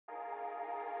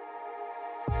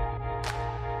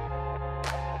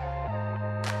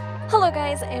Hello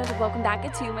guys and welcome back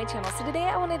to my channel. So today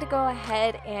I wanted to go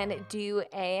ahead and do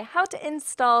a how to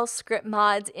install script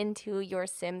mods into your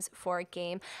Sims 4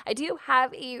 game. I do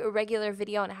have a regular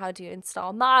video on how to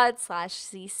install mods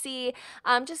 /cc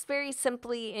just very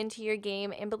simply into your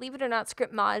game, and believe it or not,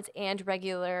 script mods and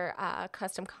regular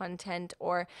custom content,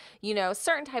 or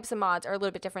certain types of mods are a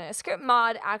little bit different. A script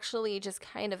mod actually just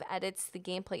kind of edits the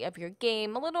gameplay of your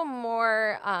game a little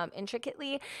more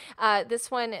intricately.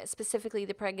 This one specifically,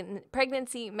 the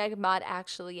pregnancy mega mod,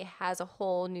 actually has a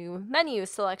whole new menu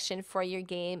selection for your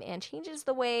game and changes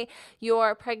the way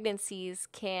your pregnancies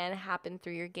can happen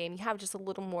through your game. You have just a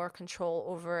little more control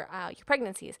over your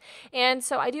pregnancies. And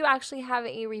so I do actually have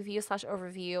a review /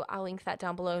 overview. I'll link that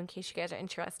down below in case you guys are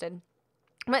interested.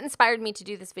 What inspired me to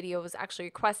do this video was actually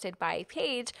requested by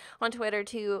Paige on Twitter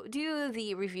to do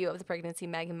the review of the Pregnancy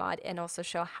Mega Mod and also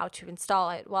show how to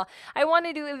install it. Well, I want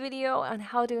to do a video on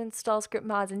how to install script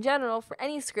mods in general for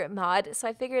any script mod, so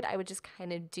I figured I would just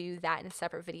kind of do that in a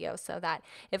separate video so that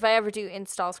if I ever do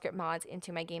install script mods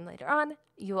into my game later on,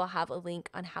 you will have a link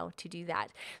on how to do that.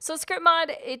 So script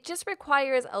mod, it just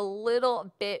requires a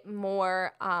little bit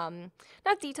more,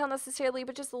 not detail necessarily,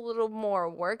 but just a little more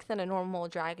work than a normal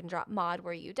drag and drop mod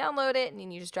where you download it and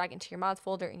then you just drag into your mods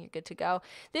folder and you're good to go.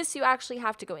 This, you actually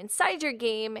have to go inside your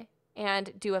game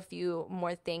and do a few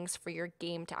more things for your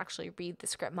game to actually read the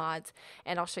script mods,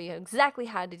 and I'll show you exactly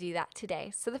how to do that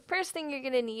today. So the first thing you're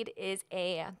going to need is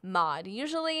a mod.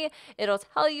 Usually it'll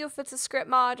tell you if it's a script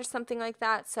mod or something like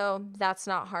that, so that's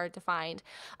not hard to find.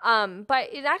 But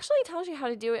it actually tells you how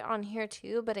to do it on here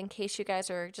too, but in case you guys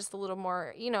are just a little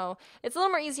more, it's a little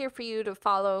more easier for you to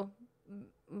follow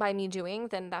by me doing,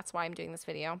 then that's why I'm doing this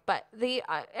video. But the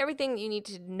everything you need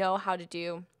to know how to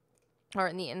do or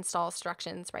in the install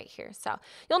instructions right here. So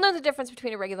you'll know the difference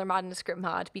between a regular mod and a script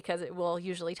mod because it will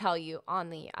usually tell you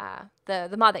on the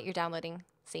mod that you're downloading.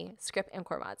 See, script and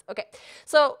core mods. Okay,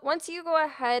 so once you go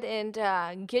ahead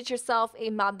and get yourself a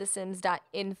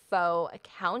modthesims.info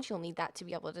account, you'll need that to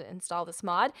be able to install this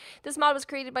mod. This mod was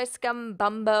created by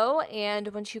Scumbumbo, and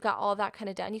once you got all of that kind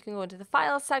of done, you can go into the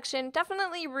files section.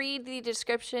 Definitely read the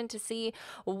description to see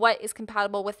what is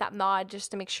compatible with that mod,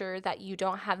 just to make sure that you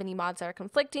don't have any mods that are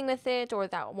conflicting with it, or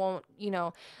that won't,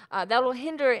 that will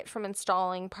hinder it from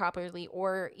installing properly,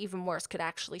 or even worse, could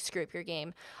actually screw up your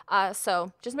game.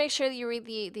 So just make sure that you read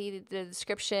the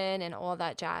description and all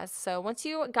that jazz. So once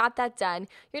you got that done,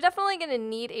 you're definitely going to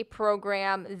need a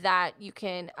program that you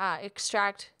can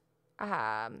extract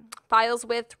files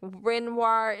with.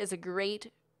 Renoir is a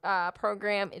great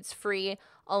program. It's free.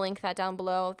 I'll link that down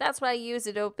below. That's what I use.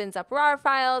 It opens up RAR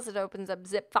files. It opens up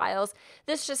zip files.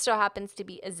 This just so happens to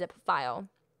be a zip file.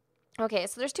 Okay,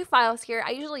 so there's two files here.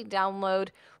 I usually download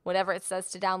whatever it says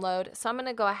to download. So I'm going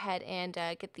to go ahead and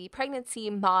get the Pregnancy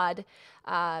Mod,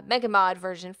 Mega Mod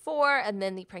version 4, and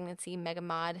then the Pregnancy Mega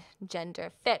Mod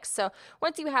Gender Fix. So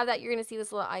once you have that, you're going to see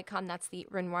this little icon. That's the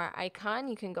Renoir icon.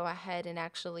 You can go ahead and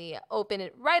actually open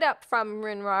it right up from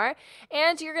Renoir.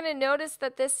 And you're going to notice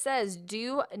that this says,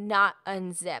 do not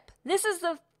unzip. This is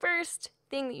the first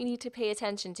thing that you need to pay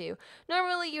attention to.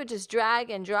 Normally you just drag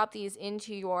and drop these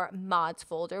into your mods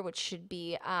folder, which should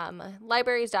be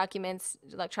libraries, documents,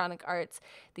 electronic arts,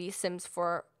 the Sims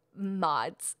 4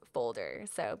 mods folder.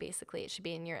 So basically it should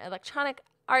be in your electronic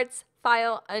arts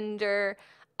file under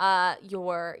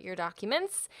your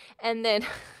documents, and then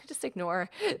just ignore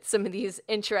some of these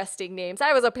interesting names.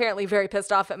 I was apparently very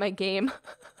pissed off at my game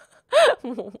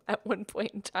at one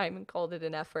point in time and called it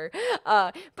an effort.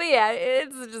 But yeah,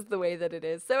 it's just the way that it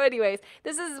is. So anyways,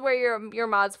 this is where your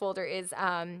mods folder is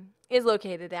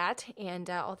located at, and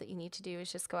all that you need to do is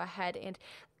just go ahead and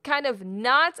kind of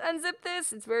not unzip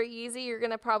this. It's very easy. You're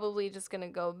gonna probably just gonna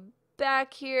go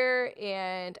back here,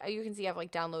 and you can see I've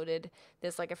like downloaded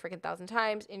this like a freaking 1,000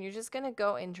 times, and you're just gonna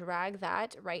go and drag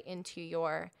that right into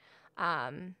your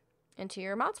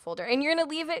mods folder, and you're going to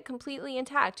leave it completely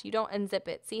intact. You don't unzip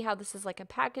it. See how this is like a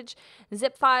package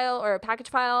zip file or a package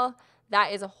file?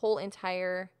 That is a whole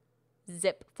entire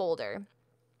zip folder.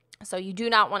 So you do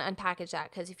not want to unpackage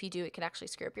that, because if you do, it could actually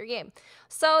screw up your game.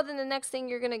 So then the next thing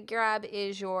you're going to grab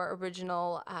is your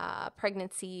original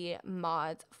pregnancy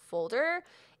mods folder,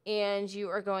 and you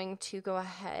are going to go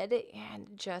ahead and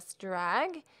just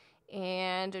drag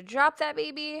and drop that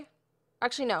baby.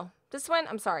 Actually, no. This one,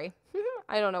 I'm sorry.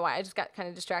 I don't know why. I just got kind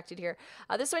of distracted here.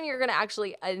 This one you're going to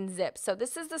actually unzip. So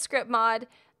this is the script mod.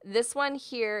 This one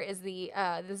here is the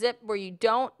zip where you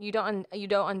don't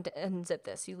unzip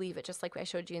this. You leave it just like I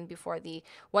showed you before. The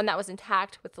one that was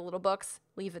intact with the little books,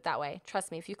 leave it that way.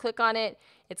 Trust me, if you click on it,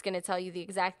 it's going to tell you the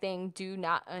exact thing. Do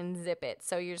not unzip it.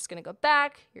 So you're just going to go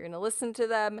back. You're going to listen to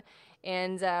them.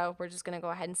 And we're just going to go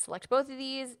ahead and select both of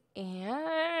these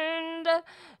and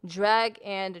drag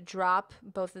and drop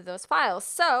both of those files.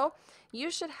 So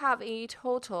you should have a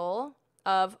total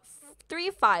of 3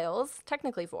 files,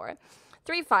 technically 4.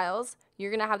 3 files.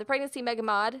 You're going to have the pregnancy mega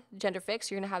mod gender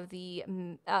fix. You're going to have the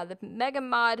mega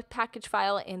mod package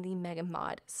file and the mega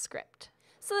mod script.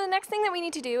 So the next thing that we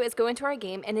need to do is go into our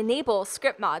game and enable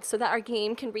script mods so that our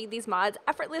game can read these mods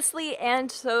effortlessly,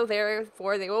 and so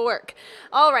therefore they will work.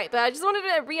 All right, but I just wanted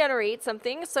to reiterate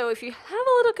something. So if you have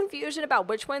a little confusion about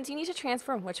which ones you need to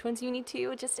transfer and which ones you need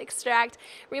to just extract,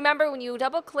 remember when you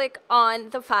double click on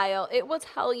the file, it will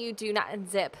tell you do not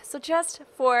unzip. So just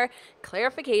for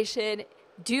clarification,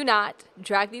 do not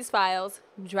drag these files,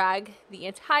 drag the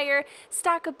entire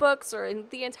stack of books or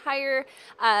the entire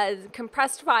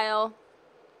compressed file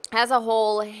as a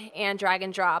whole and drag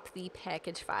and drop the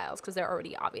package files because they're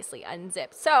already obviously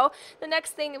unzipped. So the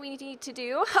next thing that we need to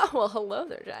do, well, hello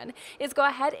there, Jen, is go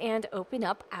ahead and open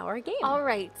up our game. All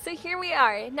right, so here we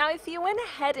are. Now, if you went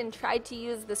ahead and tried to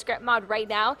use the script mod right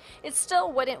now, it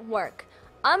still wouldn't work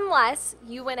unless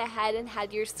you went ahead and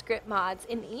had your script mods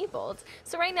enabled.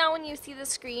 So right now when you see the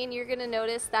screen, you're gonna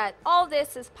notice that all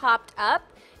this is popped up.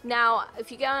 Now,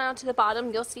 if you go down to the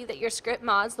bottom, you'll see that your script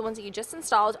mods, the ones that you just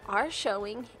installed, are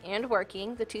showing and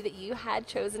working, the 2 that you had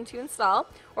chosen to install,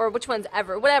 or which ones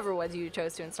ever, whatever ones you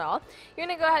chose to install. You're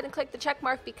gonna go ahead and click the check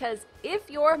mark because if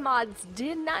your mods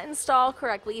did not install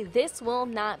correctly, this will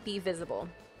not be visible.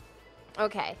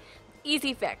 Okay,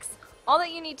 easy fix. All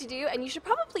that you need to do, and you should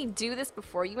probably do this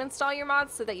before you install your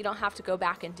mods so that you don't have to go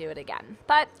back and do it again.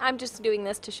 But I'm just doing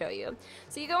this to show you.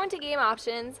 So you go into game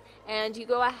options and you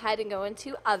go ahead and go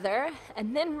into other,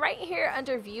 and then right here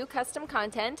under view custom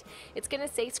content, it's going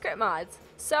to say script mods.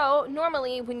 So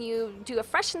normally when you do a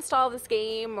fresh install of this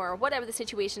game or whatever the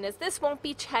situation is, this won't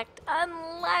be checked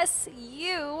unless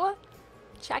you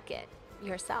check it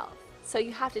yourself. So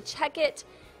you have to check it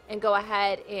and go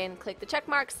ahead and click the check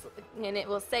marks, and it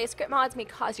will say script mods may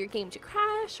cause your game to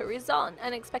crash or result in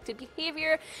unexpected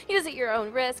behavior. Use at your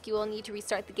own risk. You will need to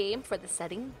restart the game for the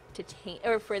setting to change,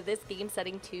 or for this game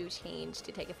setting to change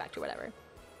to take effect or whatever.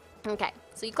 Okay,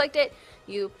 so you clicked it,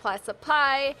 you press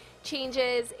apply,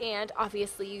 changes, and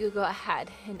obviously you go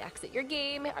ahead and exit your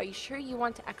game. Are you sure you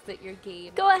want to exit your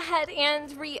game? Go ahead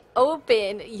and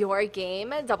reopen your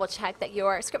game. Double check that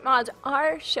your script mods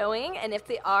are showing, and if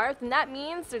they are, then that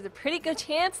means there's a pretty good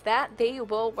chance that they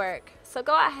will work. So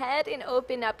go ahead and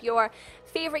open up your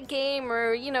favorite game,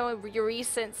 or your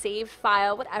recent saved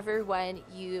file, whatever one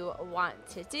you want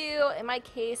to do. In my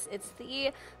case, it's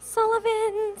the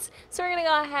Sullivans. So we're gonna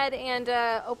go ahead and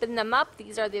open them up.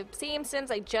 These are the same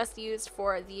sims I just used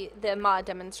for the mod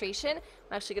demonstration.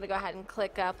 I'm actually gonna go ahead and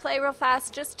click play real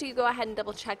fast just to go ahead and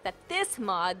double check that this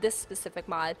specific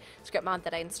mod, script mod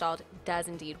that I installed, does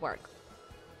indeed work.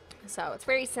 So it's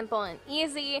very simple and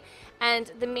easy,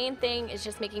 and the main thing is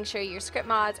just making sure your script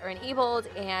mods are enabled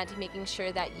and making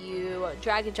sure that you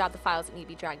drag and drop the files that need to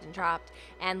be dragged and dropped,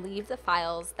 and leave the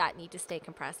files that need to stay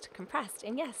compressed.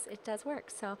 And yes, it does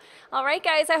work. So alright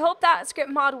guys, I hope that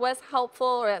script mod was helpful,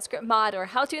 or that script mod, or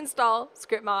how to install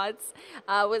script mods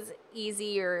was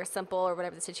easy or simple, or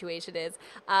whatever the situation is.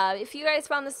 If you guys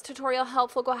found this tutorial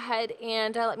helpful, go ahead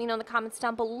and let me know in the comments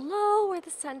down below where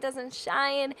the sun doesn't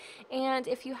shine, and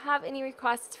if you have any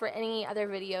requests for any other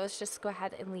videos, just go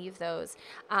ahead and leave those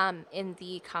in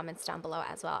the comments down below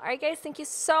as well. Alright guys, thank you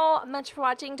so much for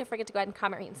watching. Don't forget to go ahead and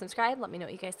comment, rate, and subscribe. Let me know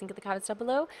what you guys think in the comments down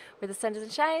below where the sun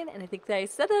doesn't shine, and I think that I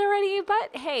said that already,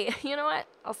 but hey, you know what?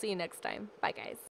 I'll see you next time. Bye guys.